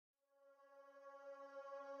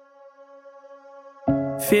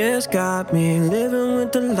Fears got me living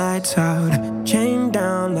with the lights out, chained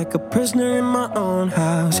down like a prisoner in my own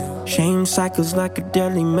house. Shame cycles like a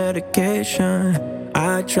deadly medication.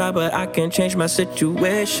 I try but I can't change my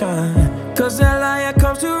situation, cause that liar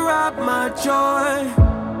comes to rob my joy.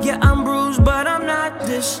 Yeah, I'm bruised but I'm not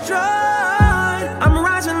destroyed. I'm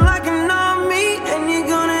rising like an army and you're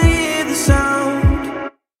gonna hear the sound.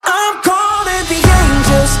 I'm calling the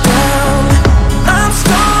angels down, I'm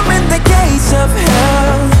storming the gates of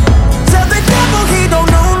hell. Tell the devil he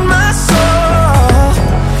don't own my soul.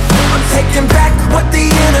 I'm taking back what the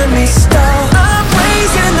enemy stole. I'm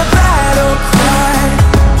raising the battle cry,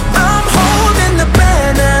 I'm holding the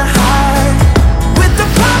banner high. With the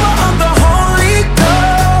power of the Holy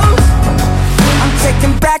Ghost, I'm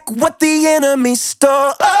taking back what the enemy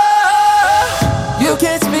stole. You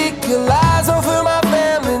can't speak your lies over my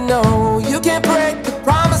family, no. You can't break the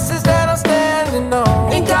promises that I'm standing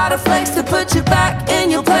on. Ain't got a flex to put you back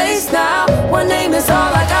in your place now. One name is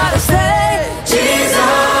all I gotta say, Jesus.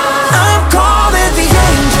 I'm calling the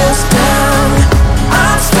angels down,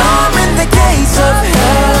 I'm storming the gates of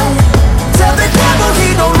hell. Tell the devil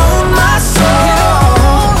he don't own my soul.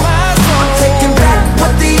 I'm taking back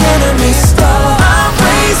what the enemy stole. I'm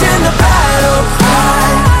raising the battle cry,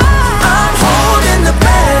 I'm holding the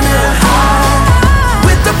banner high.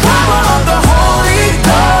 With the power of the Holy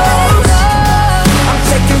Ghost, I'm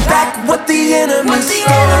taking back what the enemy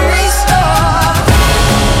stole.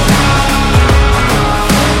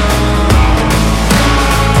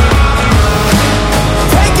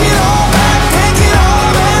 Take it all back, take it all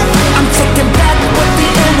back. I'm taking back what the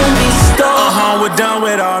enemy stole. We're done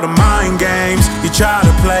with all the mind games you try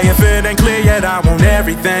to play. If it ain't clear yet, I want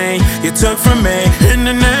everything you took from me. In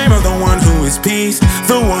the name of the one who is peace,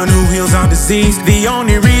 the one who heals all disease, the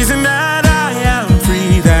only reason that I am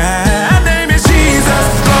free, that name is Jesus,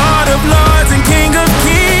 Lord of lords and King of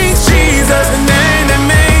kings. Jesus, the name that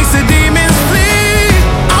makes the demons flee.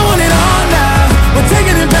 I want it all now, we're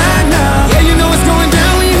taking it back now. Yeah, you know it's going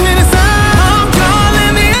down when you hear the sound. I'm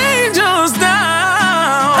calling the angels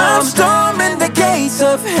down, I'm storming the gates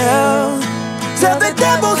of hell. Tell the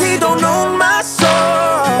devil he don't own my soul.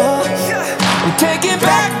 I'm taking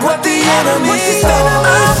back what the enemy stole.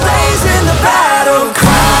 I'm raising the battle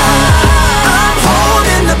cry, I'm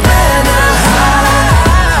holding the banner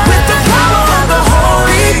high. With the power of the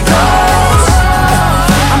Holy Ghost,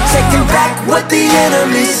 I'm taking back what the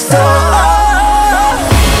enemy stole.